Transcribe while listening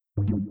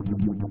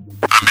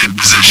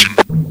Position.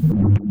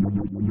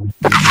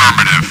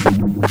 Affirmative.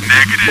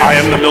 Negative. I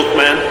am the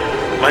milkman.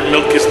 My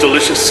milk is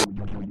delicious.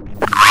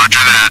 Roger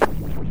that.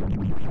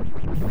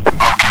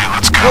 Okay,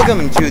 let's go.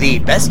 Welcome to the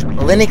Best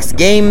Linux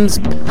Games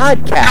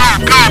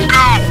Podcast.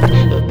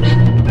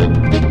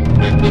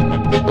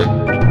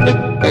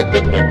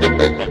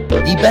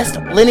 The best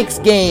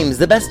Linux games,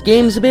 the best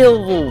games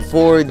available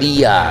for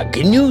the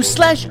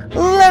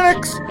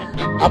GNU/Linux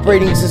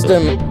operating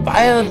system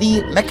via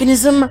the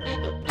mechanism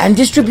and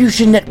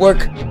distribution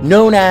network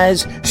known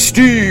as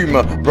Steam,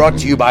 brought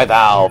to you by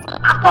Valve.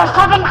 After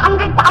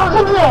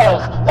 700,000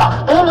 years, yes,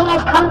 gaming has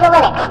come to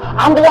Linux,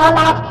 and beyond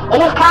that, it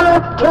has come to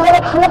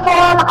Linux in the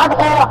form of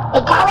an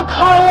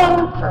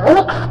egalitarian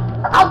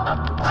Linux-like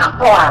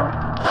platform,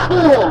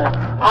 Steam,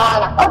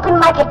 an open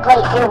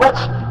marketplace in which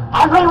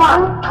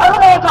everyone, total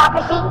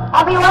meritocracy,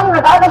 everyone,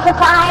 regardless of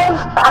size,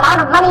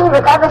 amount of money,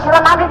 regardless of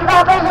amount of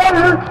developers,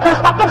 and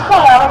prospective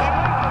sales,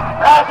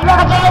 if you have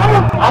a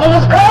game, and it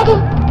is good,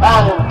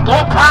 then give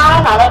it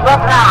time, and it will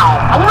thrive,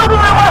 and you will be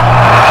rewarded.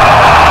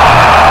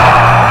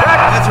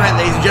 That's right,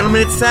 ladies and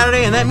gentlemen, it's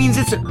Saturday, and that means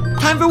it's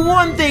time for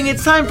one thing.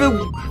 It's time for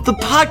the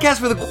podcast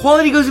where the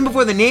quality goes in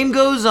before the name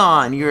goes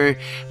on. You're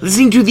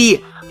listening to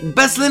the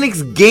Best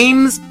Linux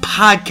Games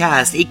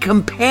Podcast, a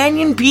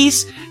companion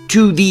piece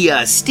to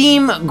the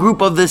Steam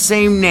group of the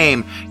same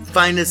name.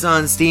 Find us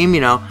on Steam,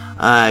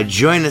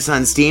 join us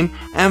on Steam,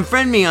 and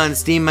friend me on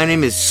Steam. My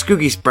name is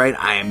Skooky Sprite.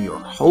 I am your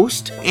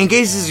host. In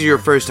case this is your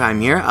first time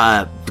here,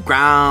 the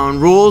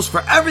ground rules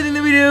for everything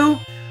that we do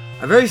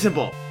are very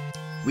simple.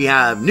 We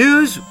have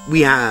news, we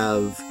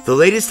have the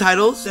latest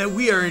titles that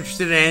we are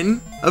interested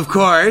in, of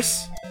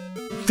course,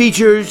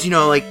 features,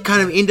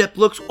 kind of in-depth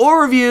looks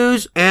or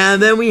reviews,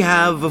 and then we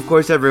have, of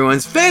course,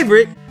 everyone's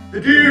favorite,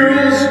 the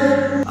deals!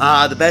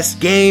 The best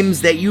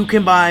games that you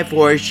can buy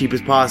for as cheap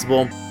as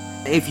possible.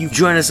 If you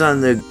join us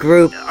on the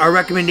group, our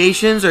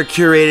recommendations are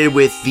curated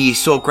with the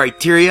sole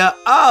criteria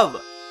of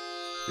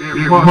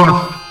it must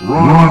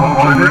run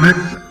on Linux,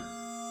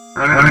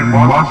 and it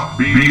must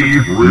be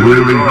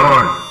really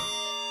good.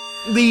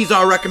 These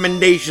are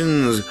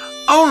recommendations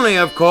only,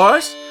 of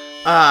course.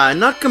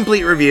 Not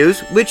complete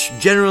reviews, which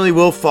generally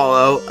will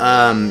follow,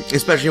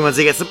 especially once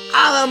they get some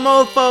other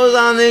mofos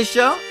on this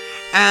show.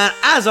 And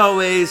as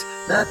always,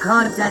 the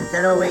content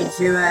that awaits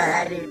you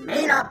ahead, it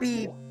may not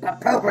be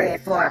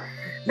appropriate for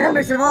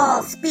members of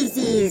all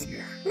species,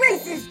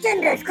 races,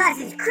 genders,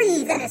 classes,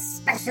 creeds, and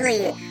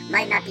especially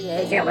might not be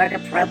age or work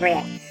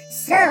appropriate.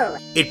 So,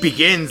 it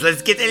begins.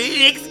 Let's get the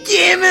Linux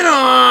gaming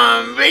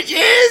on,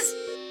 bitches!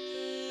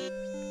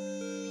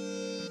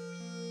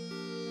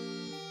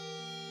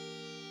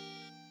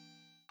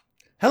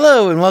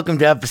 Hello and welcome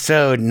to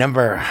episode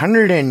number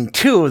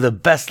 102 of the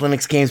Best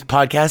Linux Games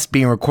Podcast,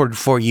 being recorded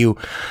for you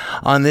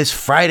on this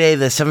Friday,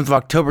 the 7th of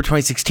October,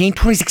 2016,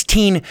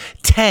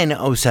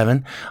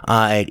 10:07,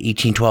 at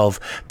 18:12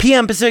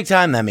 p.m. Pacific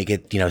time. That make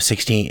it,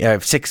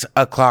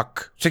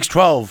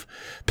 6:12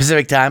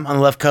 Pacific time on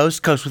the left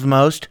coast, coast with the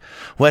most,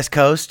 west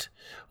coast,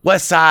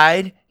 west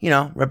side,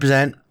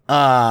 represent.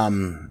 Got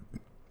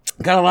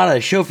a lot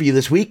of show for you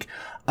this week.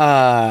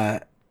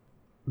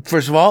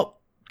 First of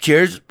all,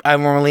 cheers,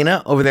 I'm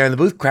Mormalina, over there in the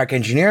booth, crack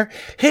engineer,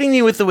 hitting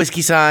me with the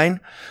whiskey sign.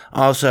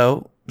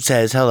 Also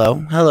says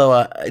hello.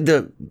 Hello,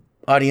 the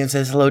audience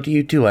says hello to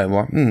you too,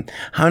 Ivor.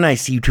 How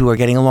nice you two are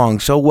getting along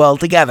so well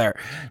together.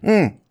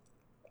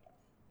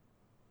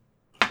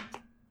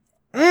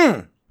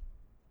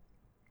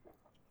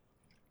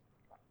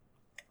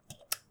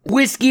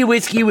 Whiskey.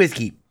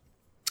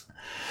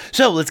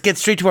 So let's get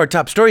straight to our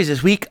top stories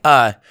this week.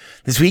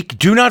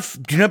 Do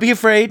not be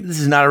afraid. This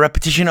is not a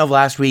repetition of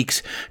last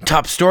week's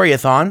top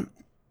storyathon.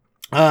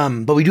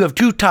 But we do have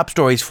two top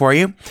stories for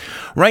you.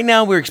 Right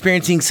now, we're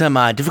experiencing some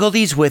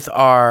difficulties with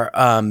our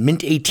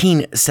Mint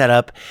 18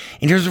 setup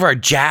in terms of our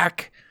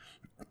jack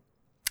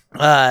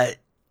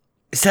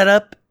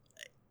setup.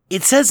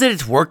 It says that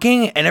it's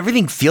working and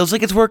everything feels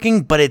like it's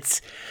working, but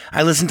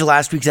I listened to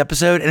last week's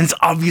episode and it's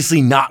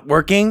obviously not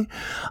working.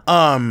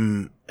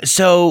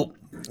 So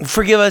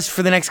forgive us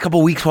for the next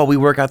couple weeks while we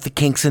work out the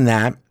kinks in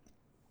that.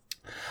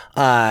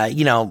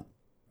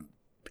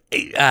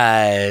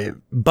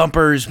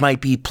 Bumpers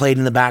might be played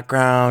in the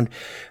background.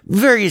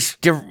 Various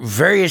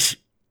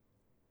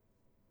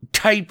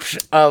types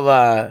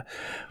of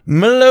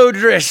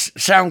melodious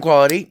sound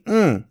quality.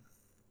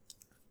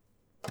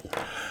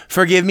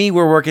 Forgive me,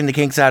 we're working the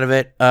kinks out of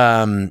it.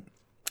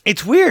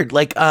 It's weird,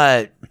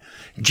 Jack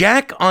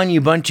on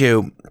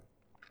Ubuntu,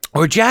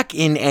 or Jack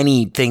in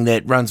anything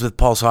that runs with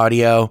Pulse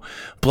Audio,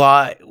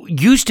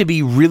 used to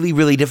be really,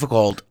 really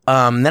difficult.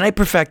 Then I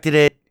perfected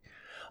it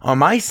on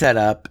my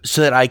setup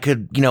so that I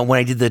could, when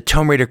I did the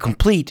Tomb Raider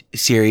Complete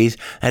series,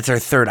 that's our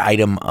third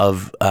item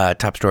of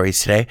top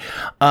stories today,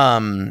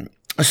 so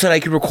that I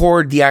could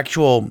record the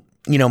actual,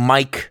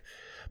 mic,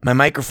 my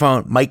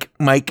microphone, mic.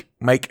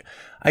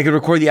 I could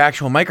record the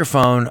actual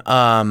microphone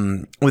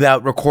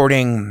without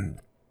recording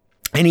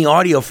any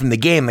audio from the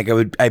game.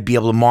 I'd be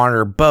able to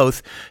monitor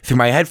both through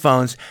my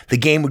headphones. The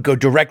game would go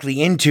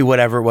directly into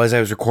whatever it was I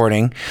was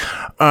recording,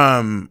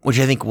 which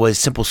I think was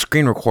Simple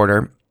Screen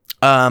Recorder.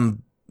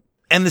 And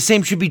the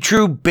same should be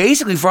true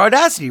basically for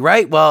Audacity,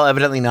 right? Well,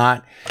 evidently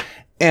not.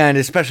 And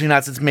especially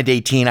not since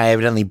mid-18, I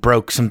evidently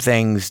broke some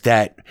things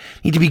that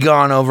need to be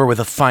gone over with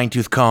a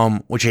fine-tooth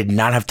comb, which I did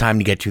not have time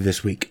to get to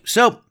this week.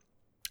 So,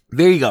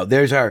 there you go.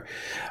 There's our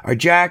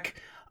Jack.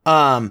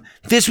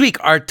 This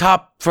week, our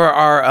top for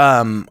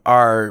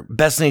our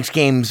Best Linux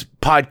Games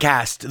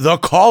podcast, The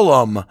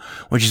Column,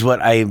 which is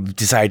what I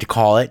decided to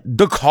call it.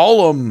 The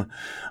Column.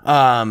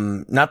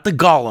 Not the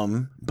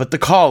Gollum, but The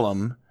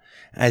Column.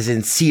 As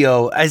in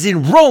C-O, as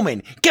in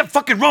Roman. Get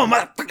fucking Roman,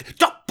 motherfucker.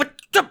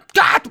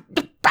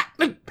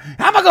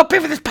 How am I gonna pay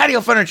for this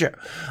patio furniture?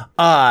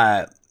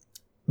 Best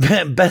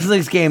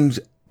Linux Games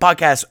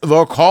podcast,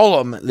 The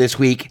Column, this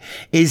week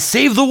is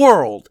Save the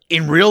World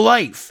in Real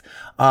Life.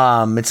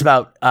 It's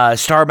about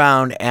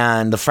Starbound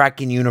and the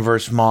Fracking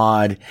Universe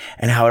mod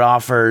and how it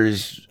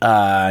offers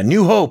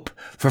new hope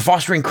for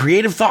fostering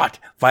creative thought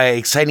via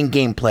exciting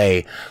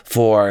gameplay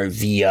for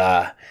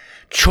the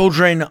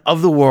children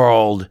of the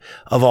world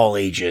of all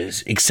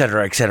ages,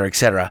 etc., etc.,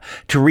 etc.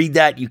 To read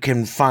that, you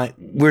can find...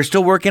 We're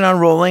still working on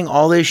rolling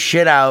all this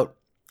shit out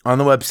on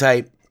the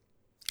website.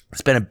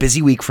 It's been a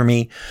busy week for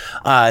me.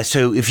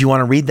 So if you want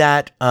to read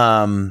that,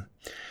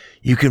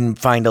 you can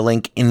find a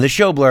link in the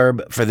show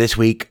blurb for this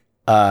week,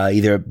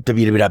 either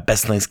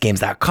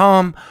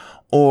www.bestlinuxgames.com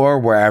or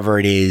wherever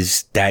it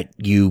is that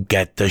you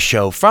get the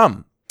show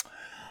from.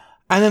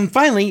 And then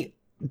finally,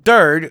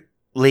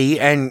 thirdly,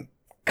 and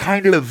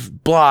kind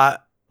of blah,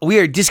 we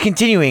are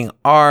discontinuing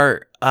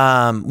our,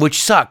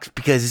 which sucks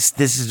because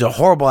this is a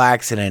horrible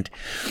accident.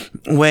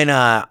 When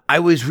I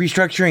was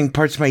restructuring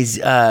parts of my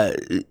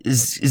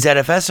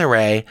ZFS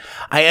array,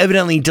 I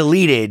evidently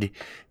deleted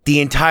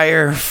the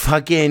entire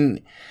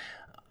fucking,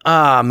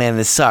 oh man,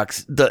 this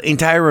sucks. The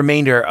entire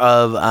remainder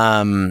of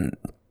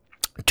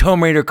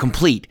Tomb Raider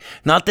Complete.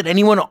 Not that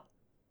anyone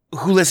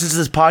who listens to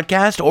this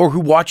podcast or who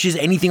watches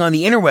anything on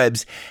the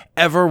interwebs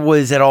ever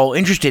was at all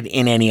interested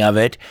in any of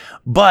it,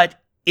 but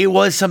it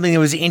was something that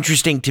was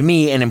interesting to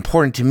me and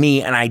important to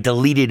me, and I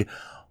deleted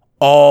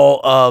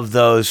all of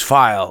those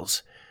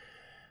files.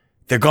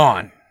 They're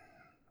gone.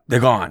 They're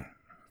gone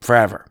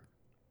forever.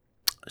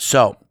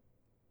 So,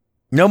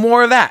 no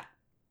more of that.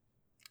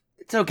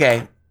 It's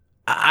okay.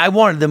 I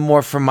wanted them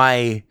more for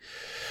my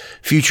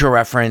future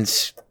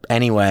reference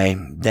anyway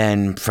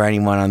than for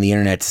anyone on the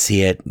internet to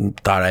see it.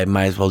 Thought I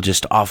might as well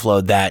just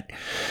offload that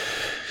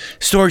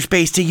storage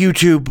space to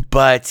YouTube,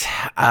 but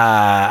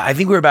I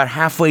think we're about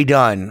halfway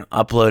done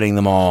uploading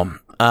them all.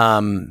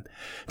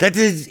 That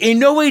is, in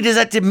no way does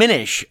that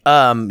diminish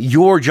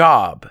your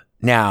job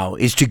now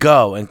is to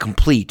go and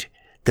complete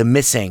the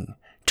missing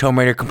Tomb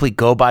Raider Complete.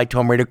 Go buy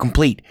Tomb Raider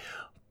Complete.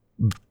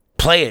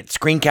 Play it.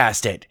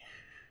 Screencast it.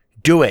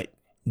 Do it.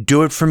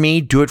 Do it for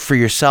me. Do it for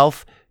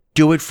yourself.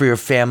 Do it for your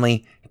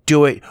family.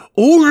 Do it.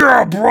 Oh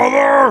yeah,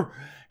 brother!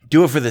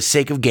 Do it for the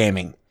sake of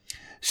gaming.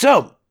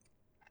 So,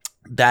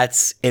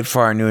 that's it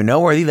for our new and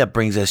noteworthy. That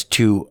brings us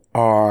to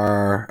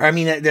our... I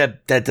mean,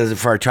 that does it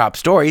for our top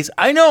stories.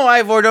 I know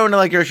Ivor don't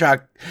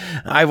electroshock...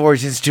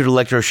 Ivor's Institute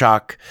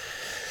Electroshock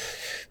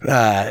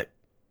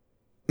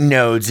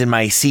nodes in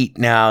my seat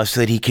now so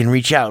that he can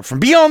reach out from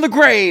beyond the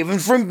grave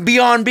and from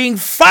beyond being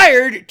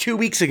fired 2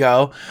 weeks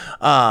ago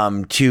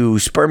to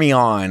spur me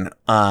on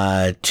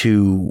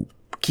to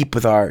keep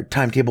with our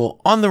timetable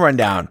on the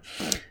rundown.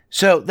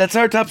 So that's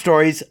our top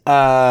stories.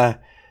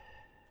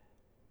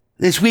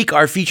 This week,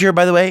 our feature,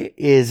 by the way,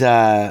 is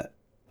a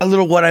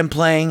little what I'm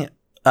playing,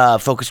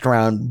 focused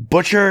around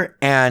Butcher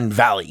and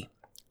Valley.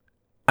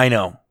 I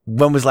know.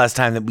 When was the last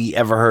time that we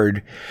ever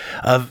heard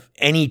of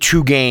any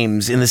two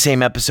games in the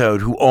same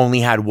episode who only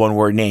had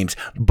one-word names?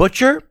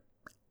 Butcher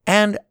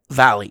and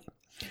Valley.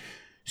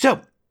 So,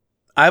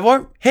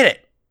 Ivor, hit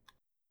it.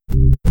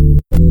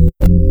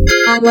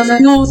 I was a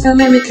North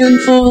American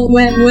fall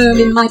webworm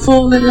in my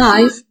former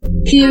life.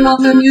 Here are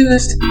the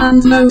newest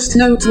and most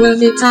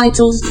noteworthy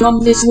titles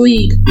from this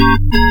week.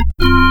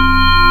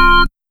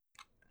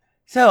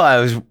 So I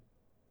was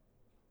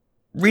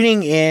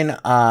reading in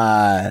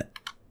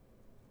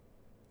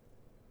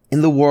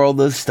the world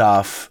of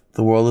stuff,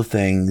 the world of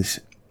things.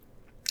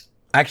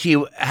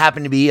 Actually, it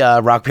happened to be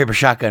Rock, Paper,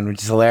 Shotgun,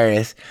 which is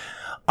hilarious.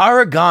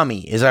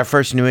 Aragami is our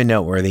first new and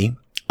noteworthy.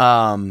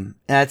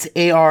 That's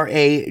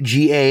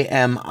Aragami.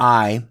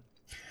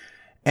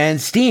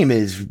 And Steam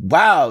is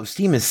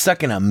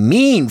sucking a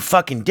mean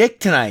fucking dick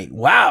tonight.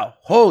 Wow.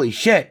 Holy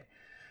shit.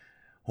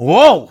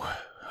 Whoa.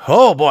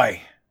 Oh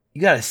boy.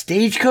 You got a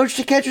stagecoach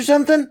to catch or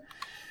something?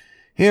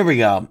 Here we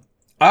go.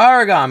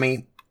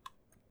 Aragami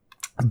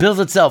bills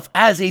itself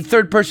as a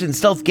third-person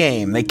stealth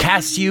game that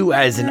casts you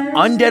as an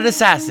undead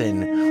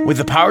assassin with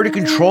the power to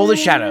control the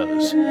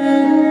shadows.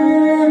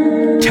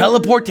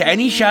 Teleport to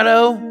any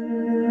shadow,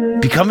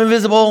 become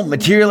invisible,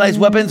 materialize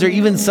weapons, or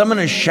even summon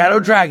a shadow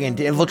dragon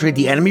to infiltrate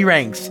the enemy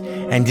ranks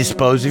and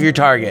dispose of your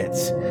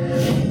targets.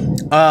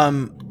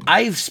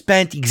 I've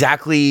spent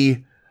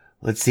exactly,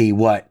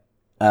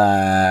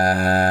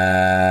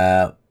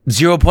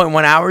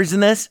 0.1 hours in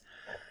this.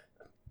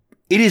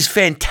 It is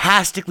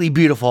fantastically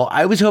beautiful.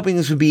 I was hoping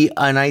this would be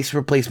a nice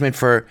replacement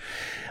for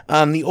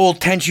the old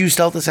Tenchu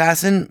Stealth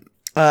Assassin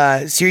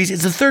series.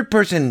 It's a third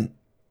person.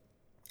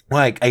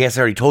 Like, I guess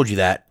I already told you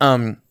that.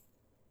 But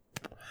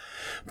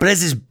it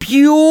has this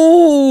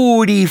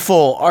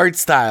beautiful art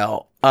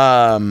style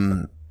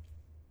that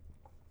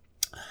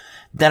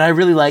I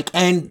really like.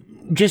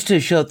 And just to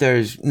show that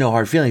there's no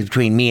hard feelings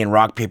between me and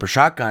Rock Paper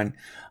Shotgun,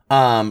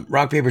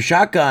 Rock Paper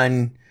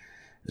Shotgun's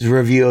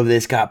review of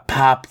this got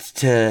popped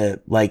to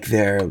like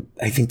their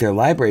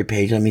library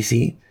page. Let me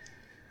see.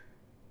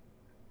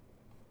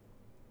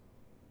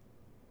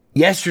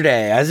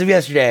 As of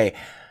yesterday.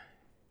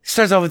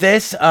 Starts off with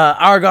this.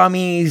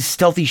 Origami's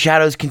stealthy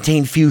shadows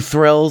contain few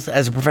thrills.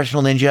 As a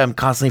professional ninja, I'm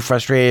constantly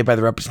frustrated by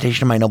the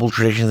representation of my noble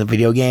traditions of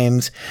video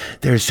games.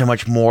 There's so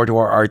much more to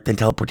our art than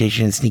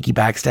teleportation and sneaky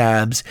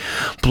backstabs.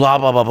 Blah,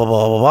 blah, blah, blah,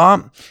 blah, blah,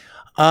 blah.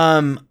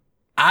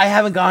 I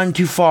haven't gone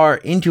too far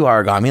into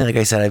Origami. Like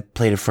I said, I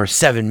played it for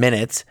 7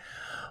 minutes.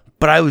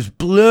 But I was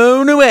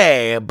blown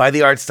away by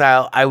the art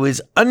style. I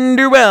was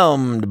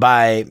underwhelmed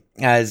by,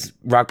 as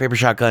Rock Paper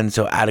Shotgun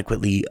so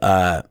adequately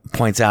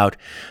points out,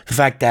 the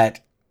fact that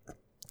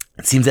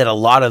it seems that a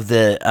lot of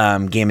the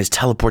game is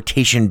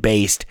teleportation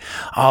based,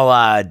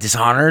 all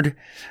Dishonored.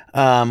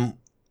 And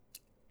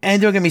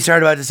don't get me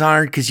started about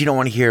Dishonored, because you don't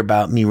want to hear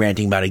about me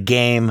ranting about a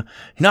game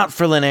not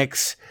for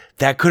Linux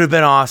that could have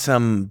been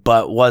awesome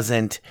but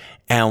wasn't,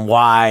 and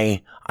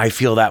why I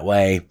feel that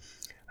way,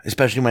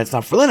 especially when it's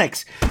not for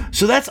Linux.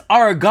 So that's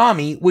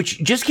Origami,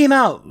 which just came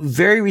out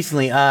very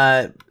recently.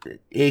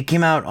 It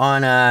came out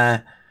on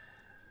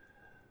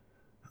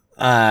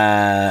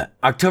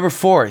October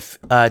 4th,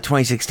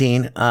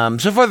 2016.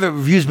 So far the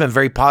reviews have been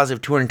very positive,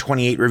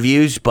 228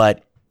 reviews,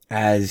 but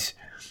as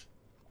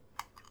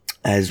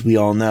we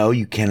all know,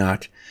 you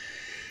cannot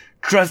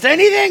trust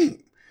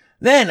anything.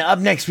 Then up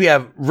next we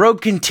have Rogue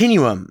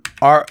Continuum,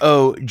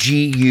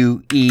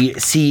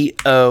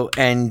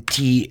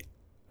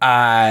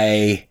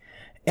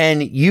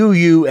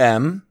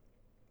 ROGUECONTINUUM,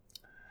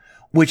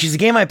 which is a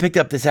game I picked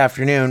up this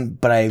afternoon,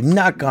 but I have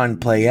not gone to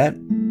play yet.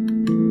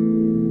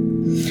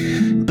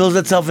 Bills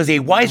itself as a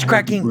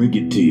wisecracking... Bring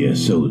it to you,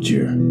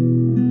 soldier.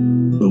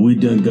 But we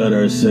done got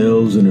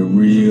ourselves in a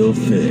real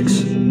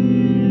fix.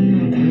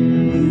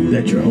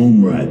 That's your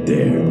home right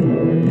there.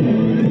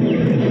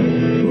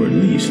 Or at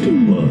least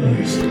it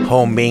was.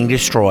 Home being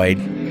destroyed.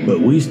 But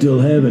we still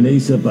have an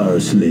ace up our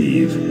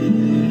sleeve.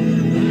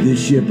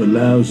 This ship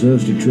allows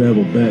us to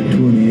travel back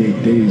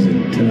 28 days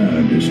in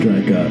time to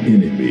strike our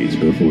enemies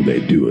before they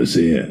do us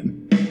in.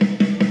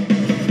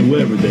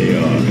 Whoever they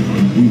are,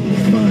 we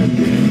will find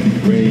them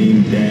and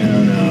rain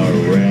down our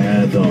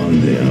wrath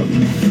on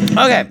them.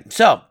 Okay,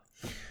 so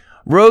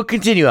Rogue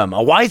Continuum,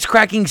 a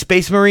wisecracking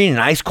space marine, an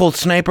ice-cold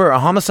sniper, a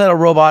homicidal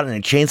robot, and a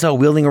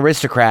chainsaw-wielding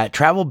aristocrat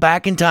travel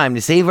back in time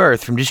to save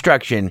Earth from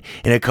destruction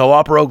in a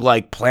co-op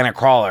roguelike planet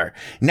crawler.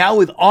 Now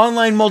with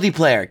online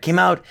multiplayer. Came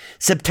out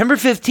September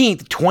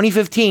 15th,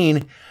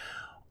 2015.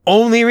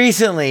 Only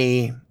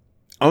recently,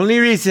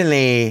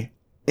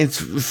 it's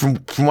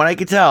from what I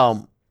could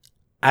tell,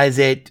 as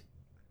it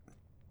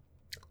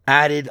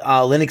added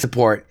Linux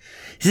support.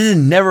 This has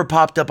never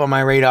popped up on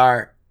my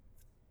radar.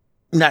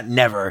 Not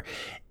never.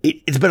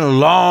 It's been a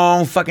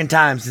long fucking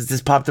time since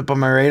this popped up on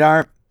my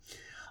radar.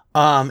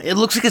 It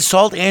looks like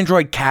Assault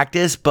Android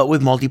Cactus, but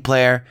with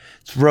multiplayer.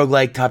 It's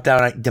roguelike,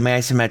 top-down,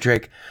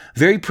 demi-isometric.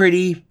 Very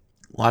pretty.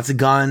 Lots of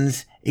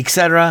guns,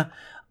 etc.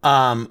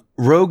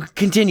 Rogue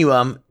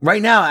Continuum.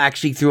 Right now,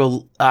 actually,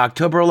 through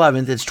October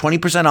 11th, it's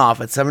 20%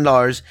 off at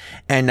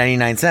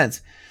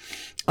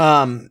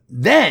 $7.99.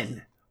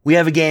 Then we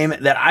have a game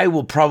that I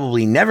will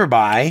probably never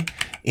buy.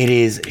 It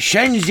is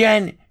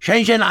Shenzhen.io,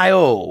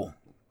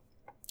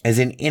 as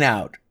in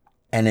out,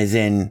 and as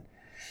in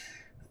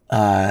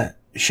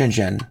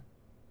Shenzhen.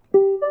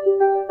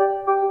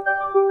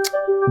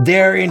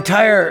 Their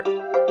entire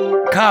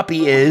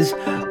copy is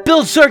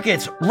build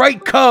circuits,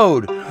 write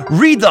code,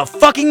 read the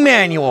fucking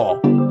manual.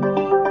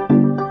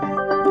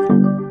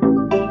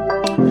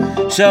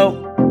 So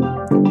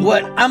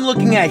what I'm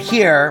looking at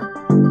here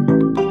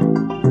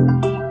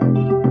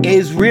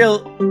is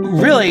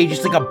really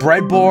just like a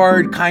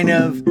breadboard kind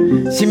of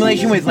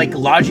simulation with like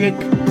logic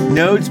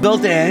nodes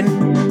built in.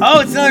 Oh,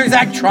 it's another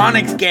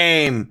Zachtronics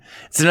game.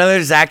 It's another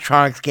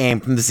Zachtronics game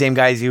from the same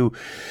guys who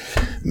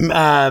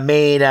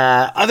made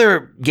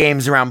other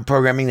games around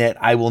programming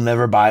that I will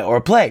never buy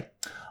or play.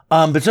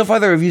 But so far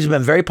the reviews have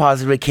been very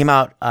positive. It came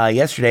out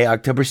yesterday,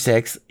 October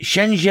 6th.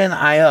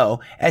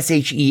 Shenzhen.io,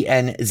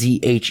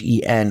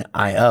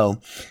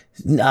 Shenzhenio.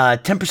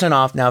 10%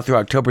 off now through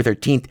October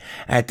 13th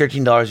at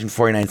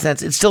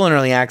 $13.49. It's still in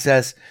early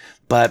access,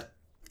 but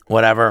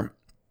whatever.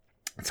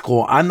 It's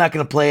cool. I'm not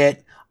going to play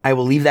it. I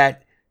will leave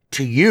that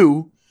to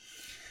you.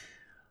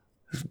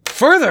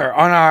 Further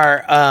on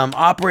our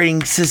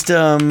operating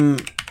system,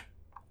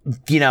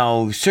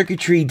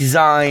 circuitry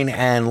design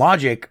and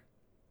logic,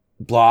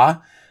 blah,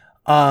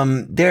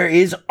 there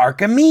is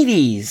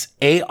Archimedes,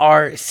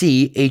 Archimedes,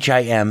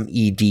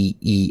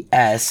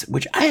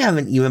 which I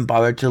haven't even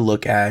bothered to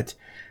look at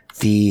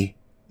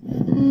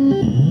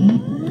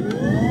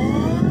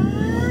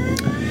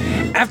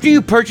After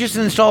you purchase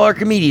and install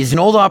Archimedes, an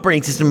old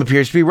operating system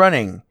appears to be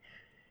running.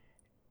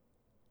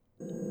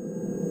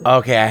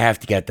 Okay, I have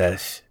to get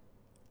this.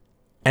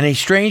 And a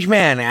strange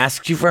man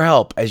asks you for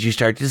help as you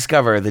start to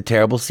discover the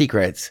terrible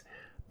secrets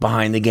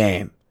behind the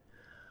game.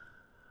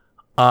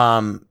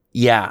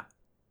 Yeah.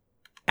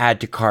 Add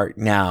to cart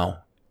now.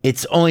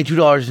 It's only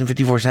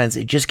 $2.54.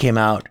 It just came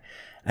out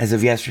as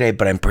of yesterday,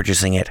 but I'm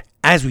purchasing it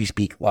as we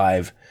speak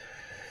live,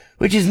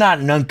 which is not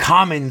an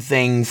uncommon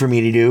thing for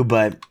me to do,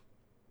 but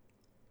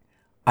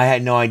I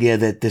had no idea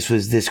that this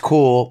was this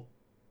cool.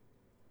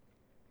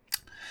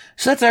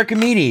 So that's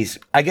Archimedes.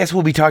 I guess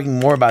we'll be talking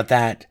more about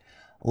that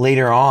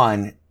later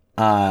on,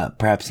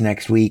 perhaps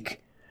next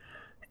week,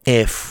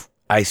 if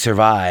I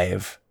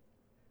survive.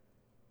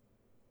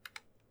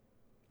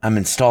 I'm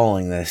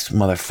installing this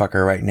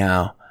motherfucker right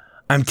now.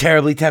 I'm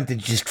terribly tempted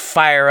to just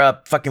fire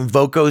up fucking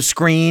Voco's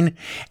screen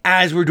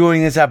as we're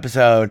doing this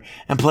episode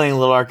and playing a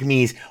little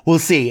Archimedes. We'll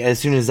see as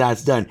soon as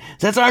that's done.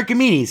 So that's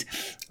Archimedes.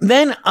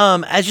 Then,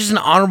 as just an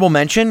honorable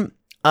mention,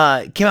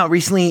 came out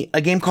recently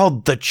a game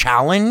called The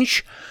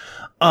Challenge,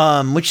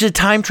 which is a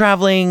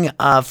time-traveling,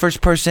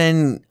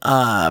 first-person,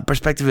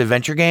 perspective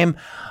adventure game.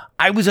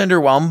 I was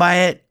underwhelmed by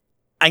it.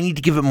 I need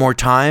to give it more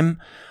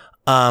time,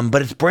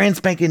 but it's brand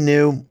spanking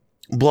new.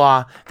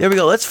 Blah. There we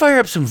go. Let's fire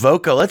up some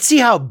Voco. Let's see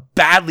how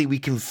badly we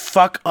can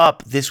fuck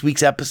up this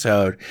week's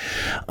episode.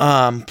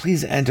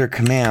 Please enter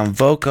command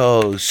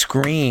Voco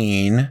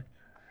screen.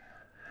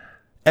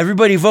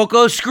 Everybody,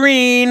 Voco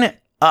screen.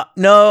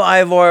 No,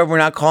 Ivor, we're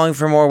not calling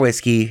for more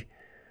whiskey.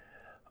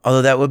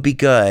 Although that would be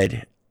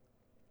good.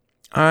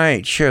 All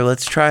right, sure.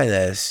 Let's try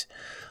this.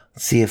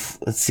 Let's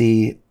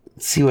see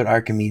what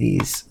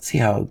Archimedes. See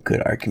how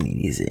good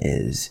Archimedes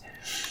is.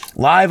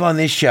 Live on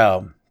this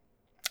show.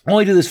 I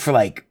only do this for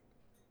like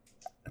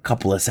a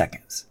couple of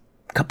seconds,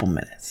 a couple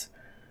minutes.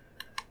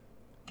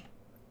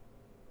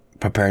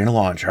 Preparing to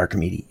launch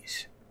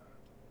Archimedes.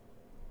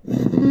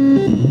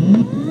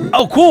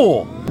 Oh,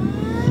 cool.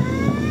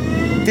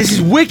 This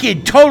is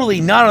wicked.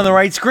 Totally not on the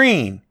right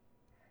screen.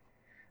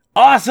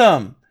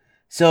 Awesome.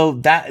 So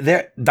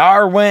there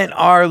went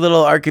our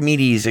little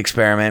Archimedes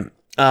experiment.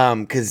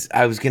 Because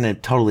I was gonna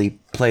totally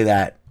play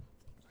that,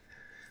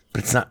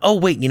 but it's not. Oh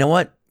wait, you know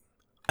what?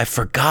 I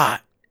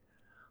forgot.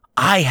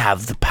 I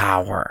have the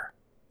power.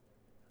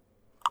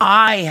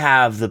 I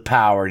have the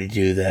power to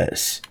do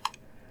this.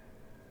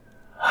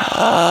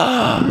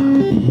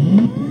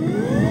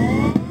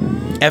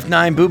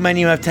 F9 boot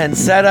menu, F10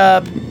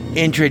 setup,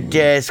 intra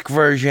disk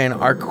version,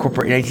 Arc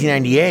Corporate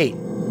 1998.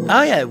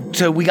 Oh yeah,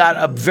 so we got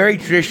a very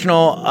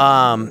traditional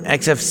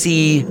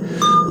XFC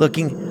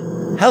looking.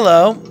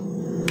 Hello.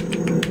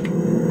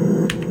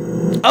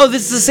 Oh,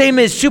 this is the same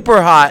as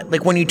Super Hot.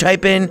 Like when you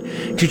type in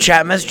to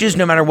chat messages,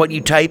 no matter what you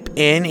type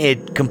in,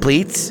 it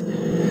completes.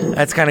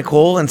 That's kind of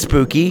cool and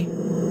spooky.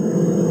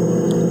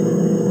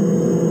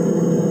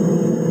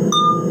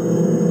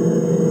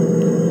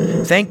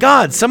 Thank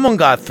God, someone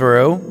got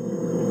through.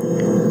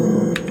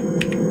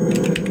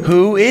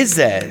 Who is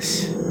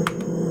this?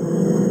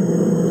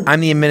 I'm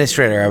the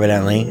administrator,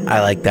 evidently. I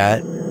like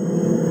that.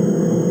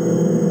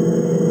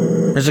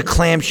 There's a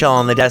clamshell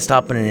on the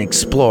desktop and an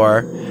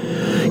Explorer.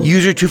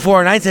 User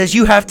 249 says,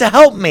 you have to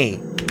help me.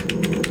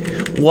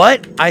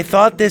 What? I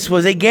thought this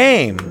was a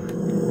game.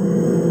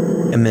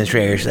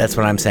 Administrators, that's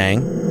what I'm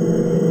saying.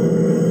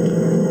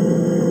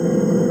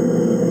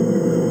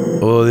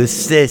 Oh,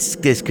 this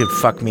could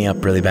fuck me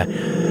up really bad.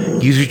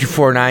 User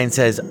 249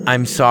 says,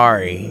 I'm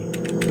sorry.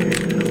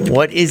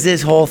 What is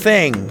this whole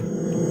thing?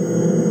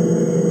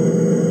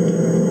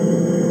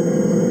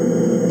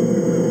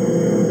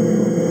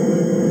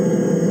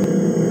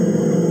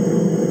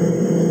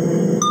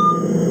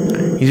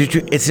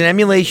 It's an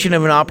emulation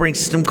of an operating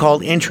system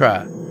called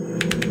Intra.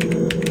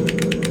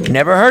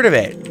 Never heard of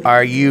it.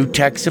 Are you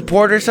tech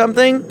support or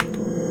something?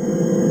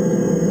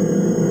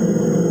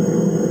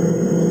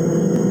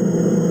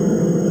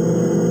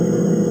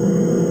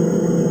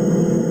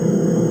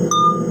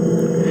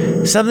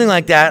 Something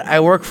like that. I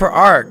work for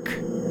ARC.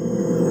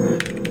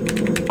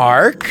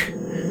 ARC?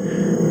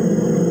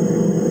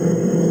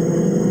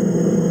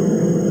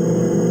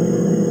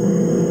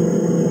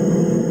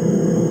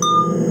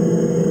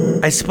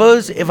 I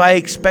suppose if I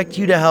expect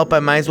you to help, I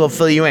might as well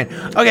fill you in.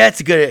 Okay,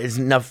 that's good. It's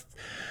enough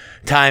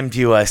time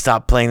to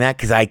stop playing that,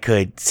 because I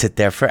could sit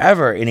there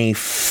forever in a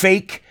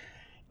fake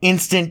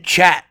instant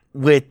chat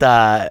with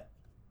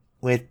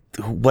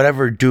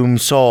whatever Doom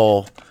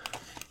Soul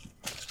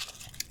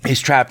is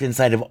trapped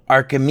inside of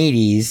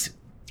Archimedes.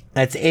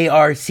 That's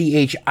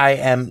Archimedes,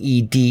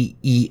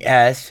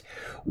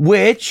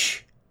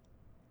 which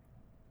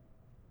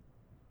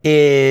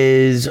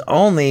is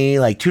only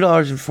like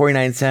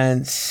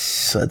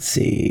 $2.49. Let's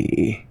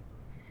see.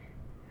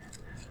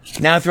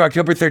 Now through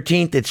October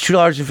 13th, it's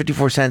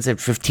 $2.54 at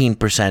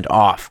 15%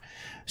 off.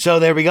 So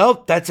there we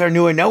go. That's our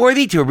new and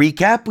noteworthy. To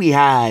recap, we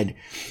had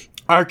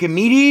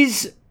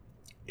Archimedes,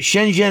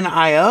 Shenzhen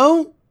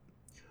IO,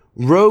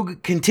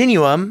 Rogue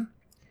Continuum,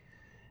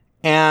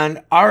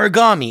 and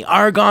Origami.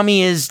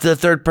 Origami is the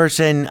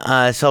third-person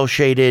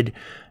cel-shaded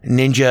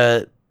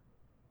ninja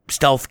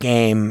stealth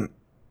game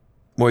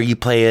where you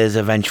play as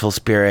a vengeful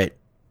spirit.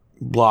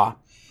 Blah.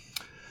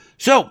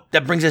 So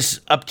that brings us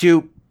up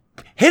to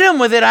hit him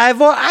with it,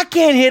 Ivor. I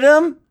can't hit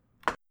him.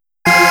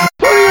 What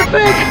do you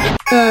think?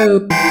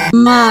 Oh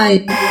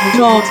my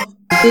god.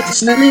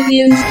 It's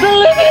Validians.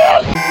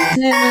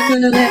 Never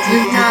gonna let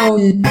you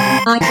down.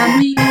 I can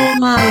read your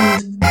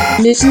mind.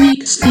 This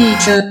week's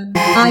feature.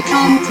 I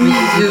can't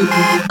read you.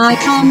 I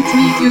can't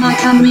read you. I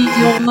can read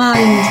your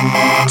mind.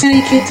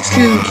 Take it,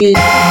 Kookie.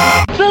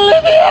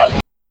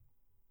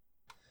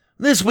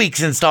 This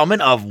week's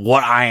installment of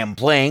What I Am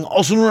Playing,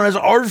 also known as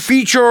our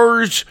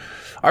features.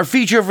 Our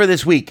feature for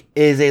this week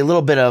is a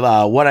little bit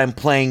of What I'm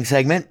Playing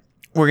segment.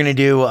 We're gonna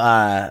do.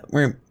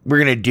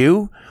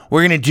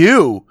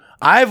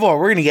 Ivor,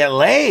 we're gonna get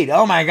laid.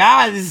 Oh my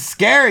god, this is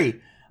scary.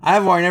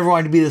 Ivor, I never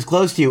wanted to be this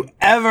close to you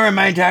ever in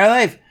my entire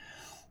life.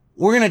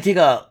 We're gonna take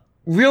a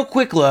real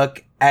quick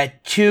look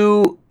at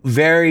two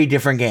very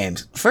different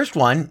games. First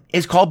one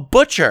is called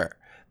Butcher.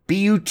 Butcher. And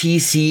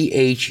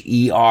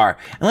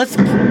let's...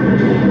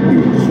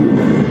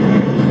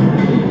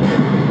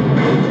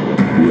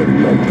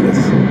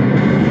 Relentless.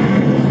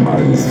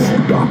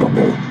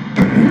 Unstoppable.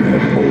 You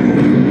have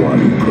only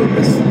one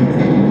purpose.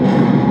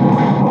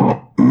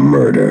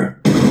 Murder.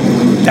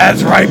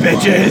 That's right,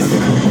 bitches.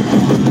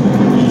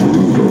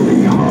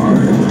 Brutally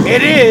hard.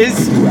 It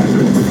is.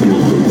 Rapid skill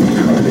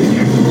carnage.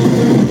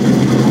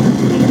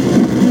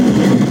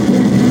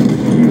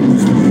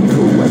 Use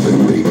lethal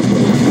weaponry.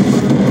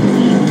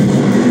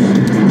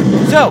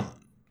 So,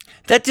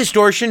 that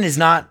distortion is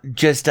not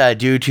just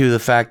due to the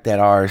fact that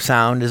our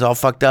sound is all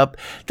fucked up.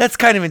 That's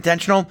kind of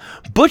intentional.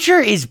 Butcher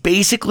is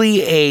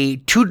basically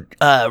a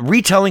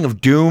retelling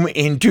of Doom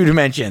in 2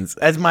 dimensions.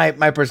 That's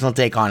my personal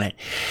take on it.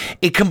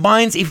 It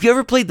combines, if you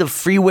ever played the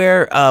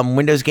freeware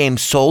Windows game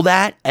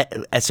Soldat,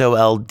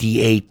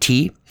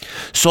 S-O-L-D-A-T,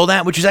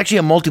 Soldat, which is actually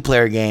a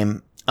multiplayer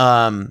game.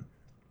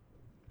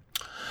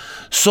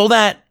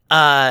 Soldat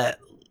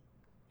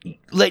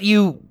let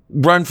you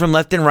run from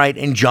left and right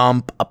and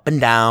jump up and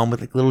down with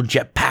like little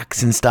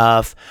jetpacks and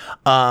stuff.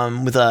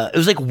 It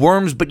was like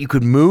Worms, but you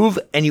could move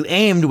and you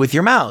aimed with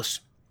your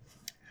mouse.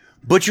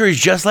 Butcher is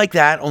just like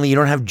that, only you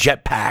don't have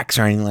jetpacks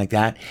or anything like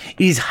that.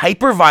 It is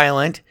hyper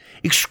violent,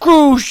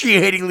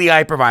 excruciatingly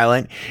hyper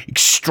violent,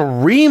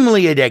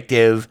 extremely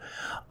addictive,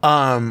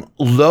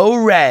 low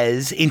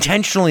res,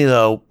 intentionally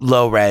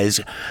low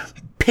res,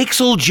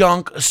 pixel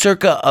junk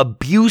circa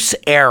Abuse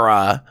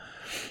era.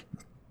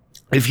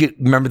 If you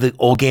remember the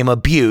old game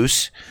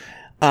Abuse,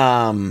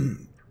 it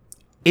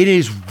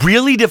is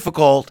really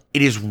difficult.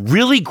 It is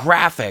really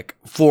graphic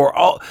for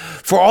all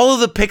of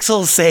the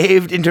pixels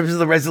saved in terms of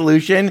the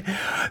resolution.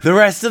 The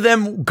rest of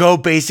them go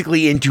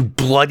basically into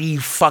bloody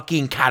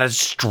fucking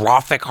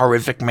catastrophic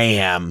horrific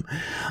mayhem.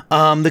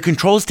 The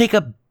controls take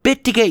a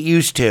bit to get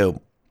used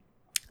to.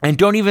 And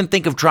don't even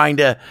think of trying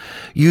to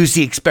use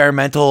the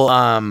experimental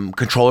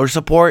controller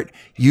support.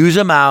 Use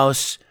a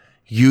mouse.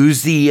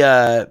 Use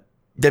the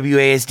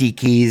WASD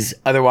keys,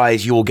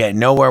 otherwise you will get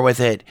nowhere with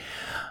it.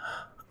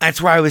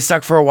 That's where I was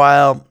stuck for a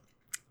while.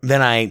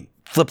 Then I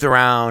flipped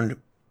around. I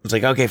was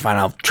like, okay, fine,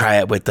 I'll try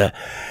it with the...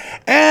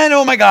 And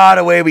oh my god,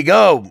 away we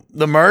go.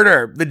 The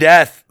murder, the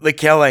death, the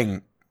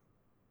killing.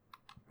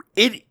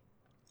 It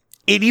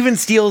even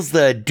steals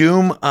the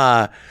Doom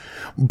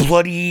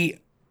bloody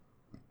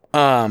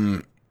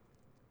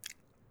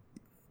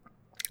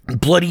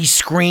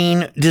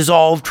screen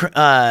dissolved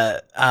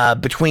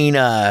between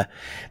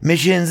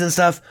missions and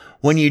stuff.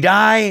 When you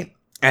die,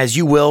 as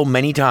you will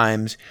many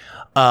times,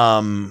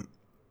 that's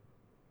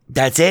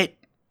it.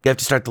 You have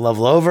to start the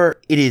level over.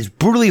 It is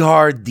brutally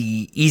hard.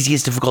 The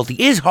easiest difficulty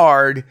is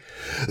hard.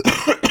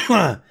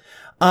 But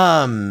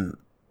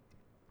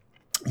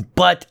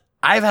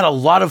I've had a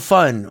lot of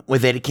fun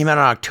with it. It came out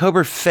on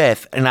October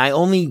 5th, and I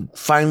only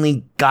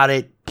finally got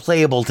it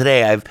playable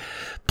today. I've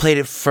played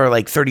it for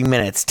like 30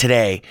 minutes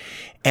today.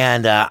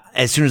 And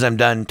as soon as I'm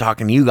done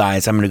talking to you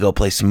guys, I'm going to go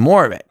play some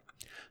more of it.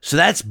 So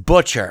that's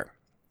Butcher.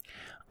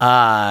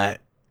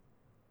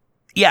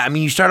 Yeah, I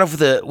mean, you start off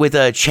with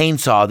a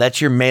chainsaw.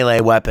 That's your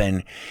melee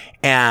weapon.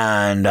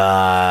 And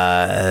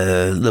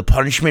the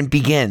punishment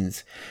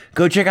begins.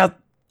 Go check out.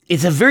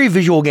 It's a very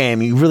visual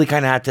game. You really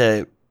kind of have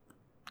to...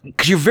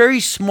 Because you're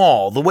very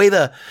small. The way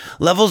the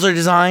levels are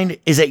designed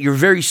is that you're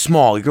very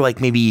small. You're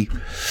like maybe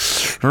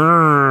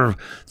 13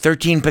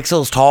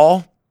 pixels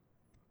tall.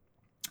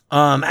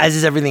 As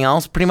is everything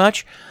else, pretty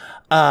much.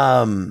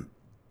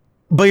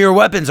 But your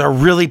weapons are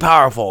really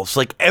powerful. So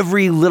like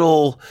every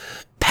little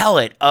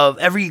pellet of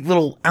every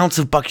little ounce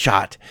of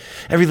buckshot,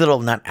 every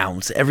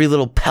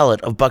little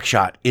pellet of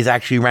buckshot is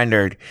actually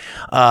rendered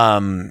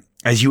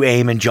as you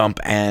aim and jump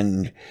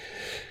and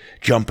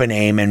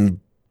aim and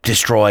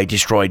destroy,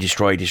 kill.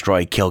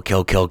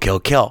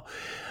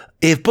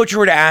 If Butcher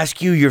were to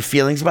ask you your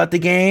feelings about the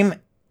game,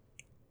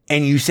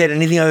 and you said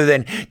anything other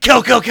than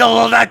kill,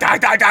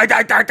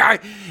 die,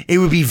 it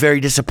would be very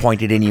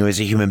disappointed in you as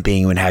a human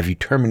being and have you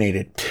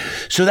terminated.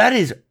 So that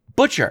is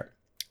Butcher.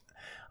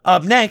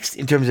 Up next,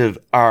 in terms of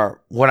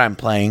what I'm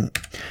playing,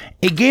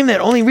 a game that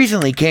only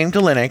recently came to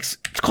Linux.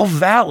 It's called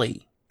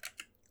Valley.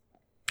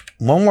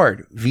 One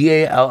word,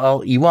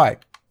 Valley.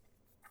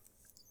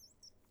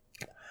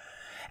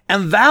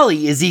 And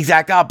Valley is the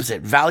exact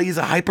opposite. Valley is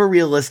a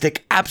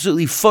hyper-realistic,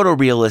 absolutely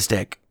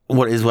photorealistic.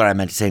 What is what I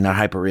meant to say, not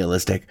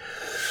hyper-realistic.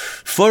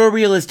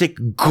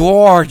 Photorealistic,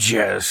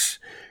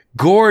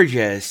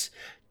 gorgeous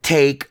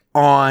take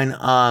on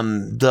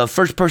the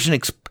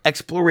first-person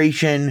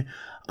exploration,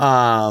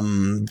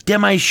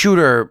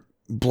 demi-shooter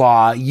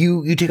blah.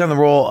 You take on the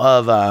role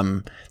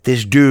of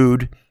this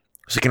dude,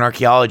 who's like an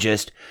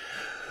archaeologist,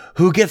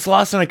 who gets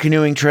lost on a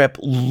canoeing trip,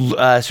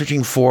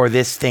 searching for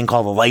this thing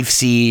called the life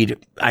seed.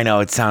 I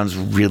know it sounds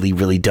really,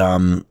 really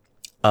dumb.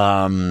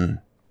 But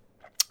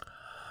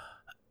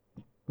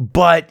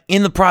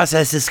in the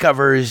process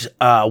discovers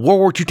World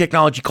War II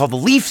technology called the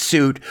leaf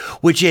suit,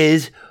 which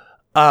is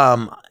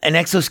an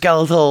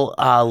exoskeletal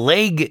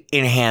leg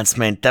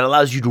enhancement that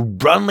allows you to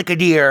run like a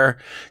deer,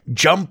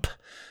 jump,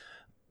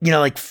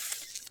 like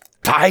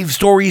 5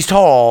 stories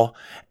tall,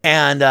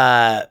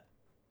 and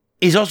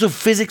is also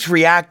physics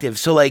reactive.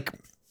 So like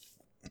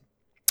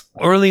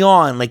early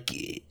on, like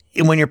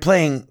when you're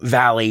playing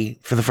Valley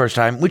for the first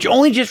time, which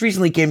only just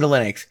recently came to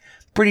Linux,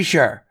 pretty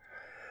sure.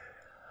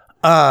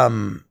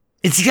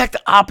 It's the exact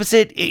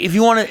opposite. If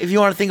you want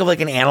to think of like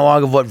an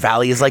analog of what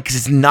Valley is like, because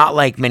it's not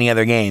like many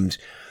other games.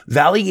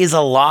 Valley is a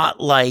lot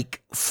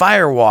like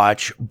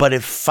Firewatch, but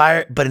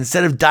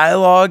instead of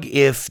dialogue,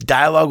 if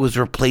dialogue was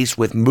replaced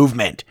with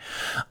movement.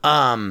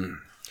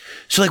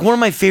 So like one of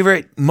my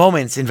favorite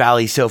moments in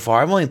Valley so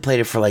far, I've only played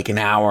it for like an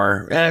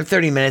hour,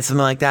 30 minutes,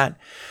 something like that.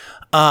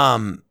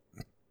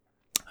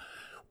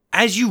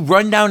 As you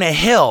run down a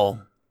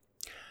hill,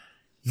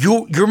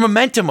 your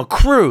momentum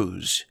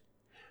accrues.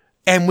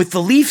 And with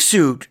the leaf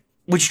suit,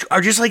 which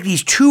are just like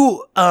these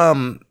 2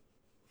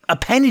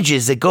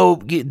 appendages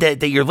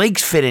that your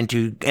legs fit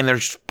into, and they're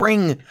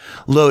spring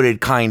loaded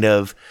kind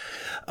of,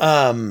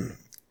 they're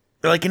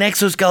like an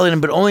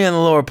exoskeleton, but only on the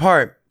lower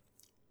part.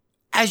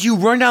 As you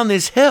run down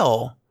this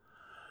hill,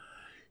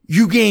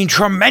 you gain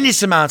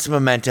tremendous amounts of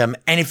momentum.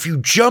 And if you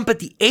jump at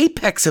the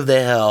apex of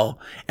the hill,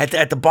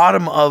 at the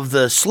bottom of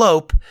the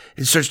slope,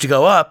 it starts to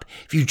go up.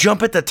 If you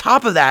jump at the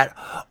top of that,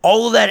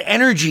 all of that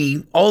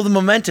energy, all of the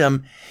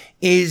momentum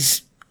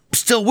is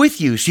still with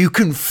you. So you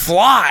can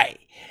fly.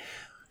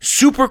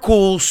 Super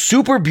cool,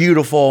 super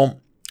beautiful.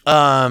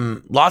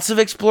 Lots of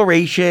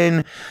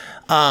exploration.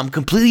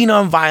 Completely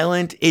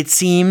non-violent, it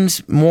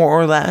seems, more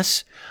or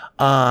less.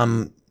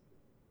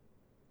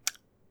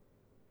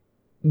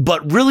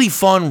 But really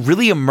fun,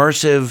 really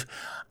immersive.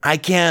 I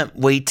can't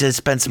wait to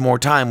spend some more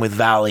time with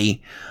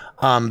Valley.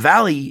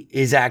 Valley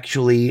is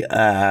actually,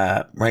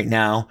 right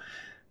now,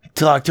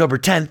 till October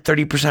 10th,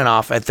 30%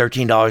 off at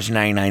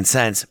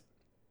 $13.99.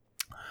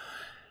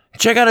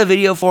 Check out a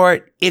video for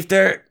it.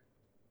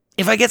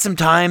 If I get some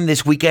time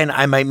this weekend,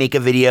 I might make a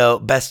video,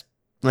 Best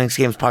Linux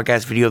Games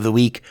Podcast video of the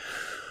week,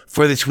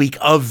 for this week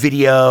of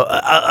video,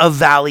 of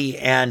Valley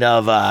and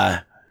of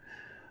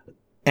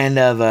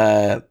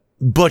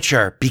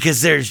Butcher,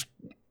 because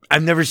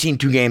I've never seen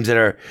 2 games that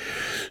are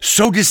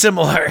so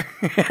dissimilar,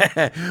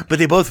 but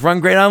they both run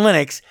great on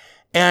Linux,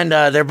 and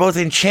they're both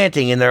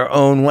enchanting in their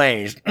own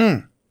ways.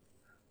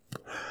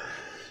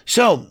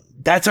 So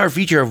that's our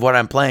feature of what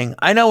I'm playing.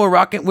 I know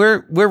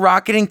we're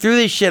rocketing through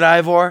this shit,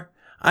 Ivor.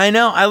 I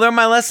know. I learned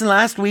my lesson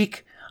last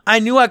week. I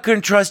knew I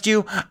couldn't trust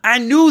you. I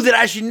knew that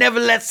I should never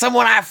let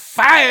someone I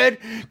fired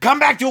come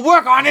back to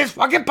work on this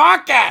fucking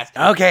podcast.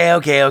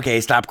 Okay.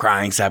 Stop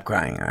crying. All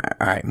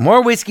right.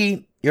 More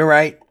whiskey. You're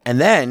right. And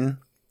then,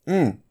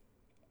 that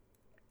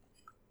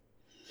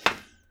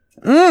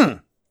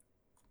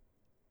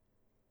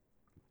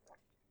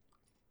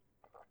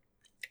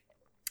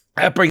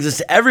brings us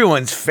to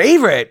everyone's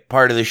favorite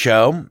part of the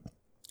show,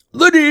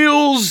 the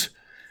deals.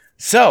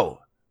 So,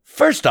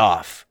 first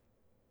off,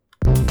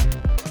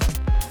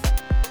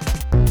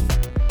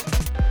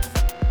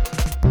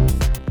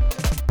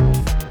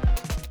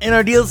 in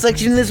our deals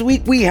section this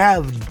week, we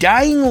have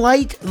Dying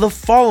Light: The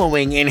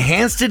Following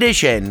Enhanced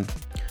Edition.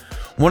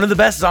 One of the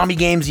best zombie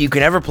games you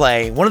can ever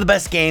play. One of the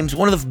best games.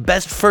 One of the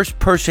best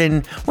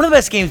first-person. One of the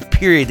best games,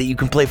 period, that you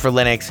can play for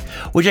Linux.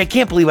 Which I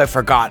can't believe I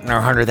forgot in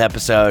our 100th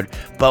episode.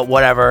 But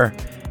whatever.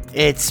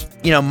 It's,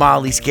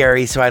 mildly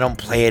scary, so I don't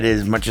play it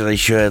as much as I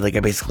should. Like,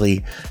 I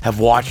basically have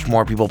watched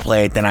more people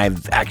play it than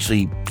I've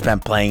actually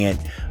spent playing it.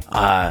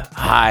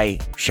 Hi,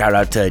 shout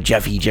out to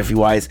Jeffy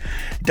Wise.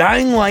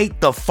 Dying Light: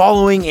 The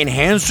Following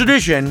Enhanced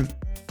Edition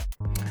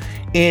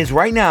is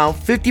right now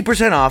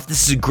 50% off.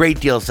 This is a great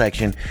deal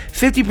section.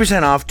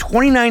 50% off,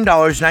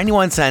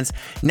 $29.91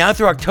 now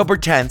through October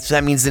 10th. So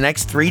that means the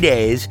next 3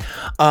 days.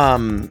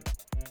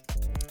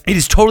 It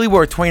is totally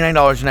worth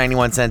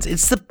 $29.91.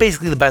 It's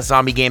basically the best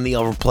zombie game that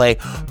you'll ever play.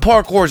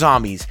 Parkour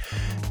zombies.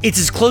 It's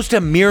as close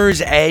to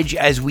Mirror's Edge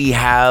as we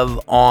have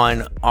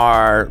on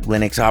our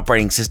Linux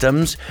operating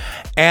systems,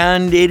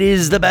 and it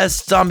is the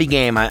best zombie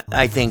game,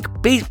 I think.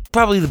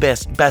 Probably the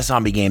best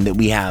zombie game that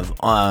we have.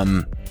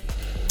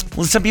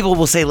 Well, some people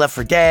will say Left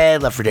 4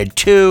 Dead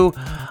 2.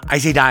 I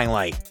say Dying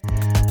Light.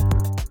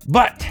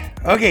 But,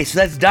 okay, so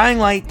that's Dying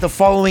Light: The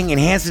Following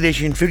Enhanced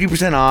Edition,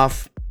 50%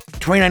 off.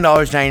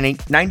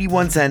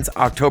 $29.91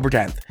 October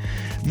 10th.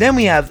 Then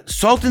we have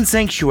Salt and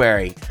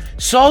Sanctuary.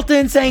 Salt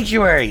and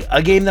Sanctuary,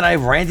 a game that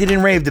I've ranted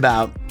and raved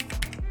about.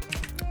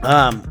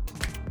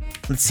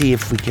 Let's see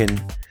if we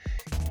can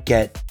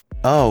get...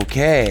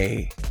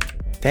 Okay.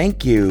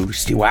 Thank you.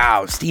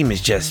 Wow, Steam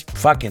is just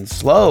fucking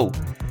slow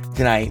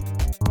tonight.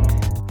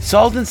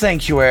 Salt and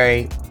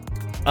Sanctuary,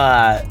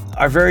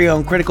 our very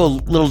own critical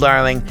little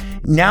darling,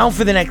 now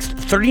for the next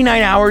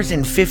 39 hours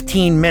and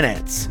 15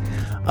 minutes.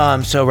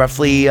 So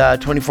roughly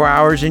 24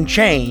 hours and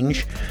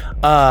change.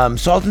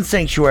 Salt and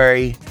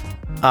Sanctuary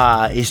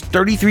is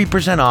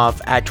 33% off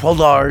at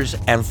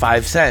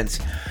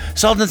 $12.05.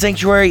 Salt and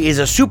Sanctuary is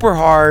a super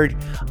hard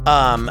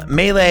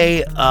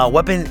melee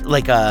weapon,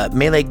 like a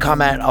melee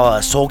combat,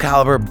 Soul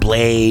Calibur,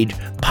 blade,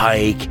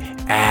 pike,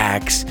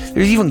 axe.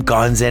 There's even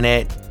guns in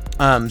it.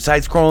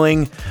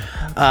 Side-scrolling,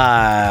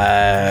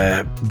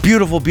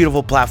 beautiful,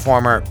 beautiful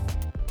platformer.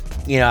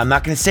 You know, I'm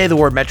not going to say the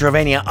word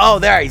Metrovania. Oh,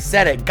 there, I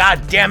said it.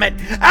 God damn it.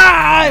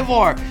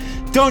 Ivor!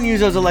 Don't use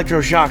those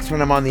electroshocks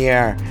when I'm on the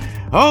air.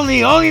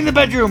 Only in the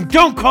bedroom.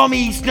 Don't call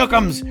me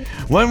Snookums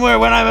when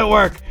I'm at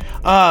work.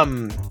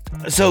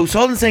 So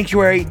Salt and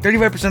Sanctuary,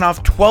 35%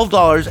 off,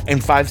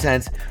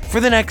 $12.05 for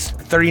the next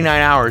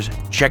 39 hours.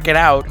 Check it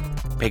out.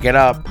 Pick it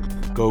up.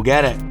 Go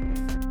get it.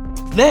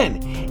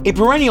 Then, a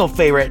perennial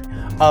favorite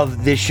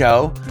of this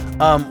show,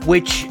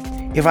 which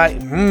if I,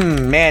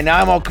 now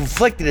I'm all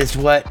conflicted as to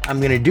what I'm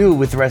going to do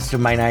with the rest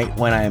of my night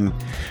when I'm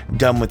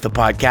done with the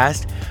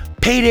podcast.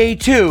 Payday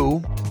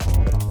 2.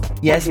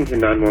 Yes? Washington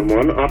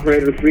 911,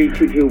 operator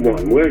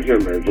 3221. Where's your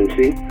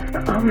emergency?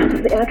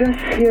 The address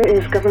here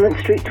is Government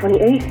Street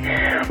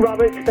 28,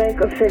 Roberts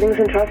Bank of Savings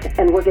and Trust,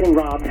 and we're getting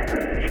robbed.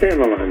 Stay on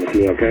the line with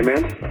me, okay,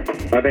 ma'am?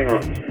 Are they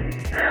armed?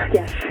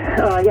 Yes,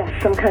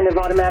 some kind of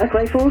automatic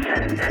rifles.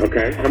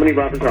 Okay, how many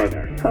robbers are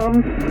there?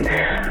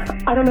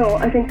 I don't know.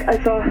 I think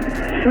I saw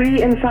 3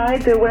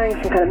 inside. They're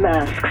wearing some kind of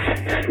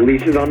masks.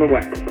 Police is on the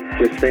way.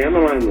 Just stay on the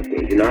line with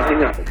me. Do not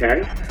hang up,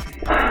 okay?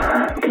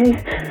 Okay.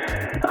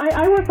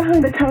 I work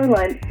behind the tower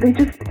line. They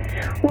just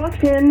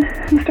walked in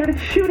and started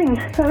shooting.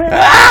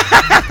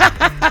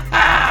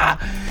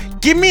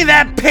 Give me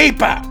that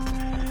paper!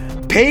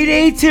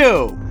 Payday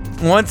 2,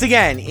 once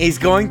again, is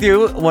going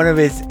through one of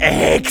its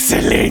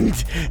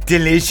excellent,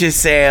 delicious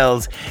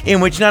sales,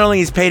 in which not only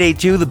is Payday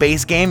 2 the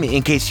base game,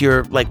 in case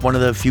you're like one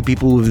of the few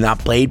people who have not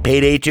played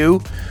Payday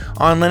 2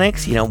 on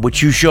Linux, you know,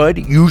 which you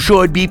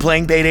should be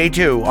playing Payday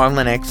 2 on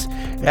Linux.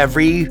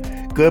 Every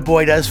good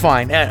boy does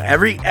fine.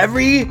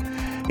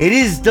 It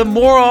is the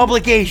moral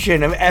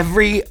obligation of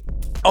every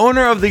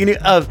owner of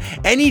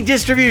any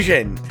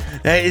distribution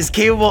that is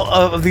capable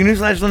of the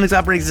GNU/Linux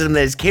operating system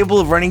that is capable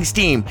of running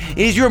Steam. It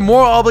is your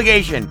moral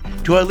obligation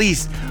to at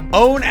least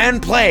own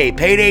and play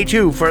Payday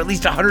 2 for at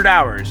least 100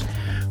 hours.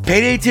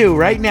 Payday 2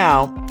 right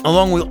now,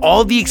 along with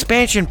all the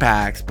expansion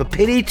packs, but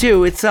Payday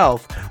 2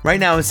 itself right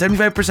now is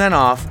 75%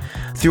 off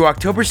through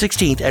October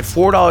 16th at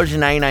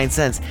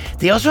 $4.99.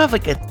 They also have I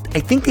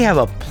think they have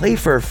a play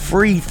for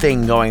free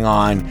thing going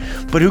on,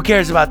 but who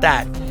cares about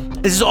that?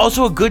 This is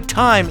also a good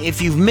time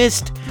if you've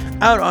missed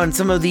out on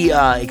some of the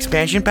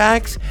expansion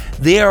packs.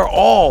 They are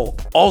all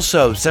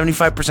also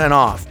 75%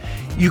 off.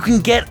 You can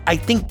get, I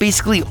think,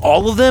 basically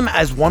all of them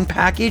as one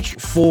package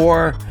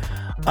for,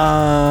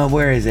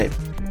 where is it?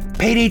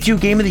 Payday 2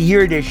 Game of the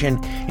Year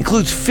Edition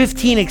includes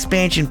 15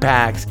 expansion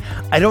packs.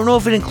 I don't know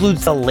if it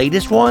includes the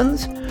latest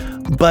ones,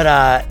 but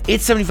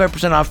it's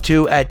 75% off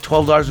too at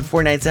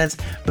 $12.49.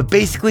 But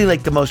basically,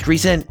 like the most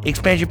recent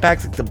expansion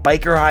packs, like the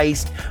Biker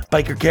Heist,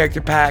 Biker Character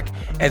Pack,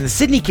 and the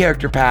Sydney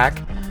Character Pack,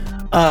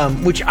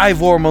 which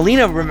Ivor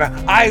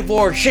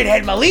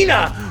Shithead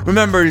Molina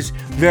remembers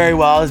very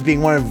well as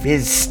being one of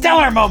his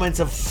stellar moments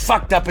of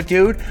fucked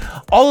upitude.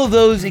 All of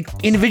those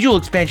individual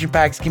expansion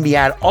packs can be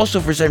had also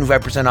for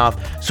 75% off,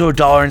 so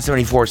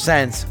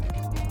 $1.74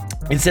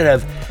 instead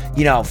of,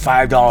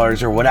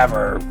 $5 or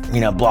whatever,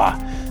 blah.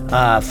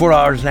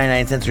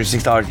 $4.99 or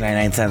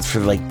 $6.99 for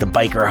like the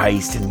Biker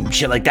Heist and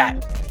shit like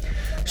that.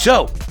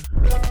 So,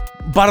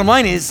 bottom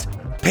line is,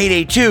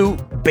 Payday 2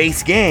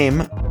 base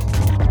game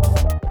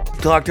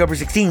till October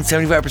 16th,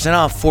 75%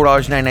 off,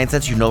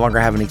 $4.99. You no longer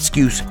have an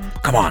excuse.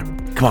 Come on,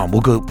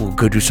 we'll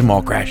go do some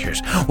mall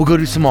crashers. We'll go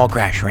do some mall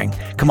crashing.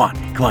 Come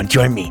on,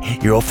 join me,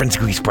 your old friend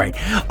Squeeze Sprite,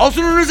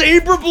 also known as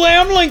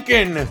Abraham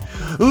Lincoln,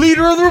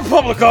 leader of the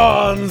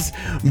Republicans,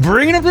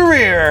 bringing up the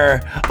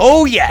rear.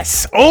 Oh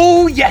yes,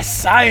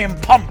 I am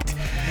pumped.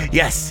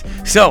 Yes.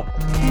 So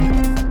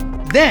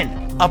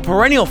then, a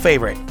perennial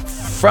favorite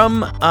from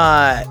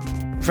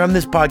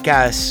this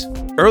podcast's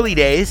early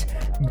days,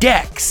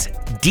 Dex,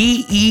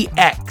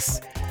 DEX.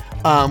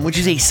 Which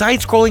is a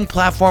side-scrolling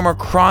platformer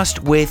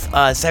crossed with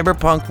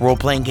cyberpunk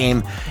role-playing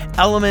game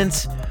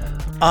elements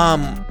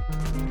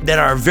that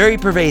are very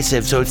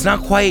pervasive. So it's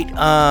not quite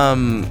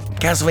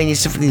Castlevania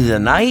Symphony of the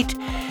Night,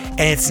 and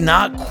it's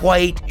not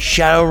quite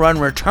Shadowrun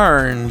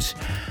Returns.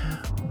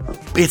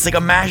 It's like a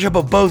mashup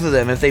of both of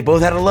them. If they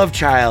both had a love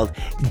child.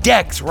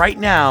 Dex right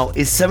now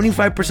is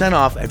 75%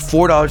 off at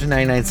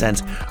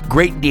 $4.99.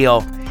 Great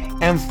deal.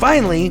 And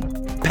finally,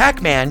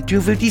 Pac-Man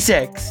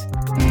 256.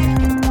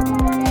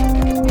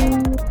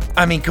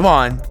 I mean, come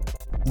on.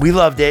 We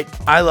loved it.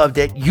 I loved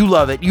it. You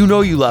love it. You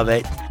know you love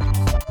it.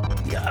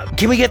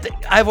 Can we get the...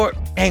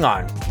 hang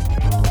on.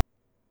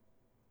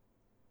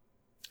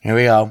 Here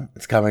we go.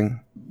 It's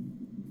coming.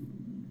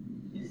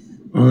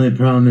 Only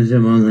problem is it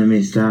won't let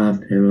me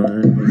stop. It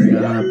won't let me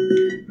stop.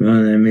 It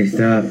won't let me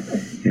stop.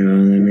 It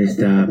won't let me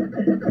stop.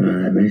 It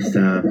won't let me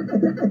stop.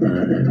 It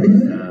won't let me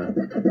stop.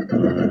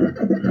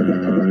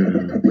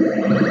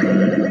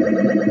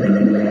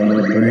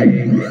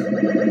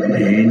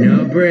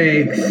 No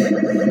brakes.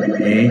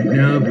 Ain't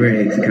no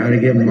brakes. Gotta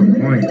get more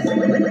points.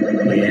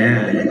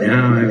 Yeah,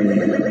 now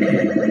everything's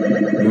okay.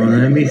 Won't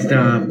let me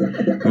stop.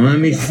 Won't let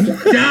me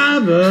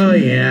stop. Oh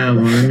yeah,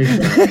 won't let me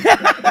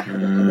stop.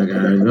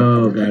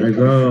 Gotta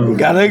go.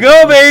 Gotta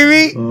go,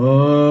 baby.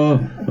 Oh,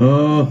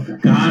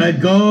 gotta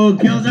go.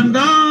 Kill some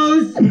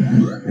ghosts.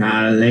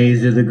 Gotta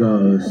laser the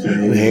ghosts.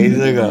 Laser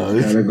the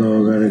ghosts. Gotta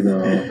go.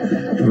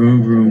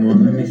 Vroom, vroom.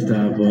 Won't let me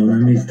stop.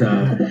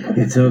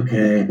 It's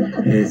okay.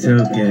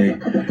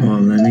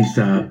 Won't let me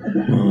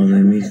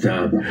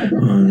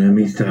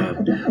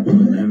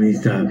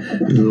stop.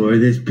 Lure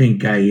this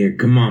pink guy here.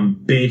 Come on,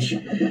 bitch.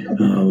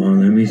 Oh,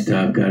 won't let me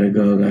stop. Gotta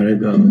go.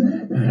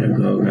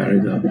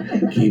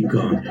 Keep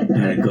going.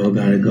 Gotta go.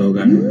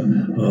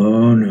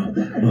 Oh no.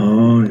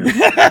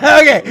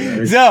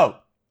 Okay, so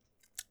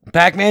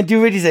Pac-Man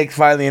 256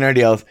 finally in our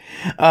deals.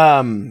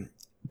 Pac-Man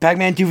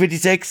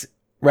 256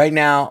 right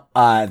now.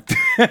 Well,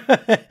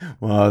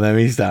 let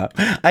me stop.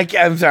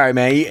 I'm sorry,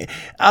 man.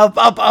 I'll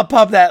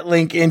pop that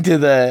link into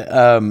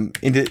the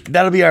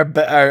that'll be our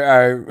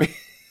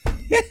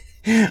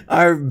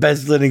our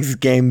best Linux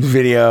games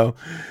video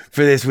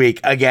for this week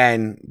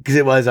again, because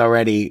it was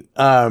already.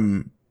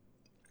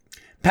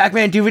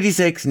 Pac-Man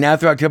 256 now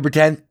through October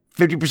 10th,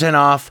 50%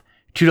 off,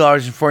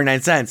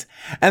 $2.49.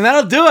 And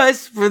that'll do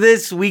us for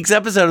this week's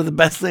episode of the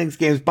Best Linux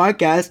Games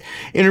Podcast.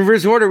 In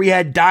reverse order, we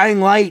had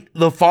Dying Light,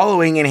 the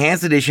following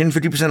Enhanced Edition,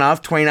 50%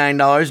 off,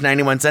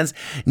 $29.91.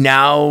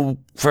 Now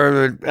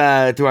for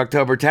through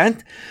October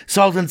 10th.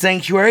 Salt and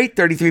Sanctuary,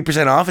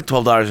 33% off at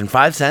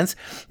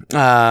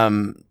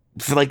 $12.05.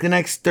 For like the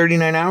next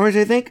 39 hours,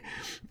 I think.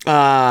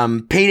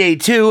 Payday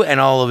 2 and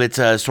all of its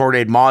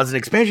sorted mods and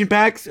expansion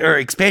packs,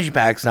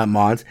 not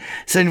mods,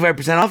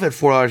 75% off at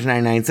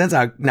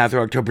 $4.99 now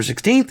through October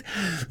 16th.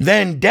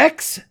 Then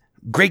Dex,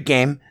 great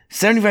game,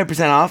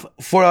 75% off,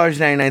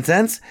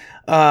 $4.99.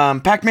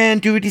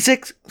 Pac-Man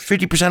 256,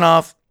 50%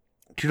 off,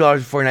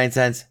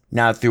 $2.49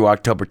 now through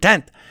October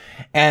 10th.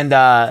 And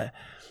I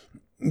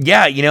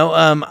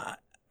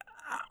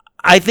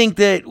think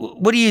that,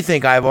 what do you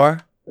think,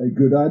 Ivor? A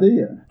good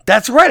idea.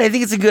 That's right. I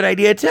think it's a good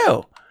idea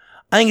too.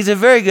 I think it's a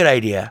very good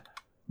idea.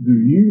 Do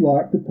you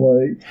like to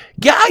play?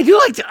 Yeah, I do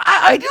like to.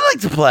 I do like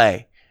to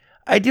play.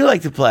 I do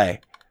like to play.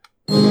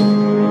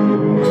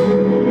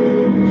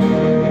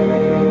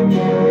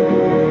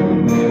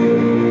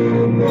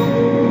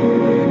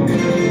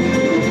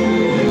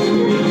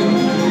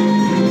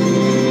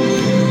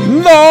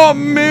 The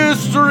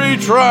mystery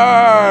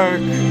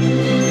track.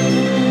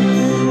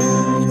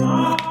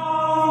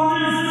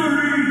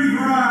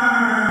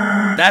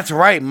 That's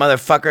right,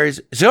 motherfuckers.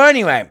 So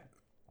anyway,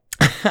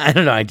 I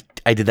don't know.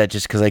 I did that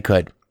just because I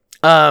could.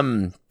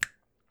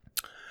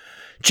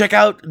 Check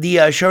out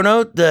the show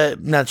note, the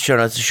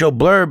show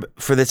blurb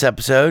for this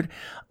episode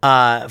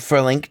for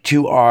a link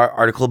to our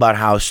article about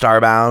how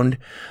Starbound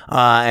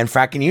and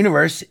Frackin'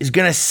 Universe is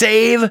going to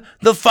save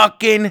the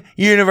fucking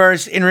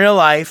universe in real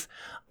life.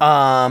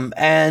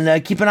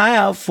 And keep an eye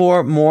out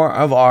for more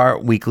of our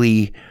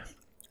weekly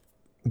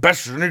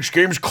Best Linux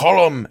Games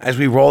column as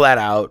we roll that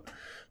out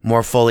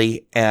more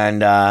fully.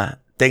 And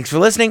thanks for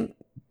listening.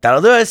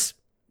 That'll do us.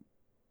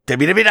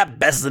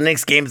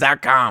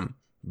 www.bestlinuxgames.com.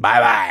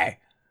 Bye-bye.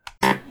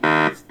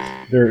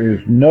 There is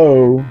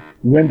no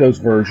Windows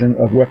version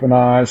of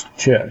Weaponized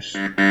Chess.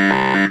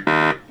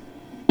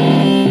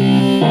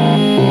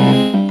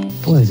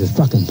 Boy, this is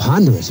fucking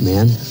ponderous,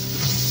 man.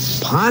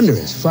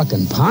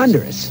 Fucking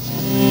ponderous.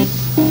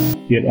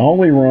 It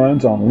only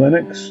runs on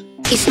Linux.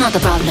 It's not a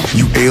problem.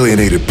 You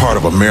alienated part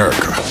of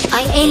America.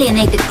 I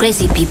alienated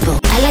crazy people.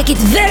 I like it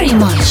very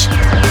much.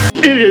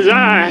 It is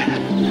I,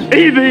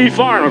 E.B.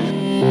 Farnham.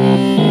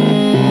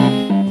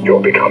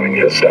 You're becoming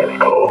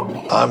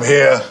hysterical. I'm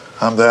here.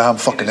 I'm there. I'm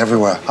fucking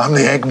everywhere. I'm the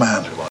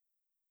Eggman.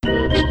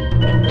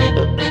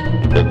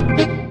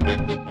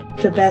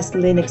 The Best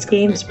Linux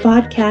Games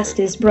Podcast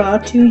is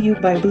brought to you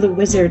by Blue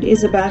Wizard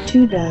is About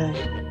to Die.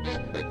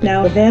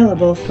 Now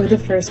available for the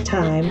first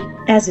time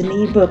as an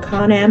ebook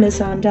on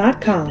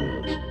Amazon.com.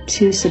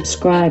 To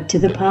subscribe to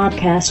the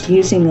podcast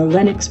using a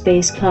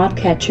Linux-based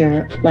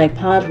podcatcher like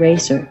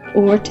Podracer,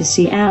 or to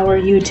see our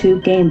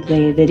YouTube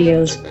gameplay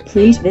videos,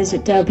 please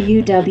visit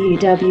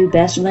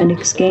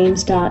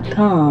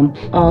www.bestlinuxgames.com.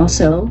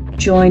 Also,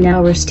 join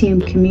our Steam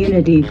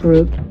community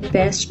group,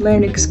 Best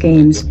Linux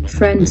Games,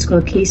 Friends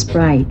Cookie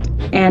Sprite,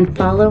 and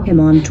follow him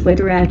on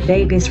Twitter at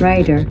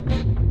VegasWriter.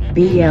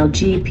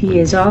 BLGP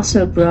is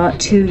also brought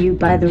to you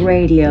by the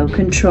Radio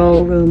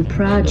Control Room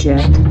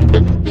Project.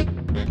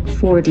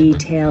 For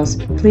details,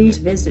 please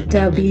visit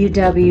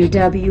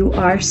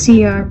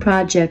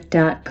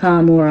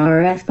www.rcrproject.com or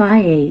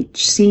rfihc.com.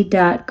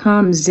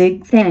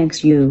 Zig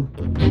thanks you.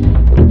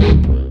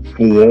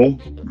 For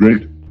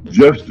great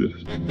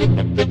justice.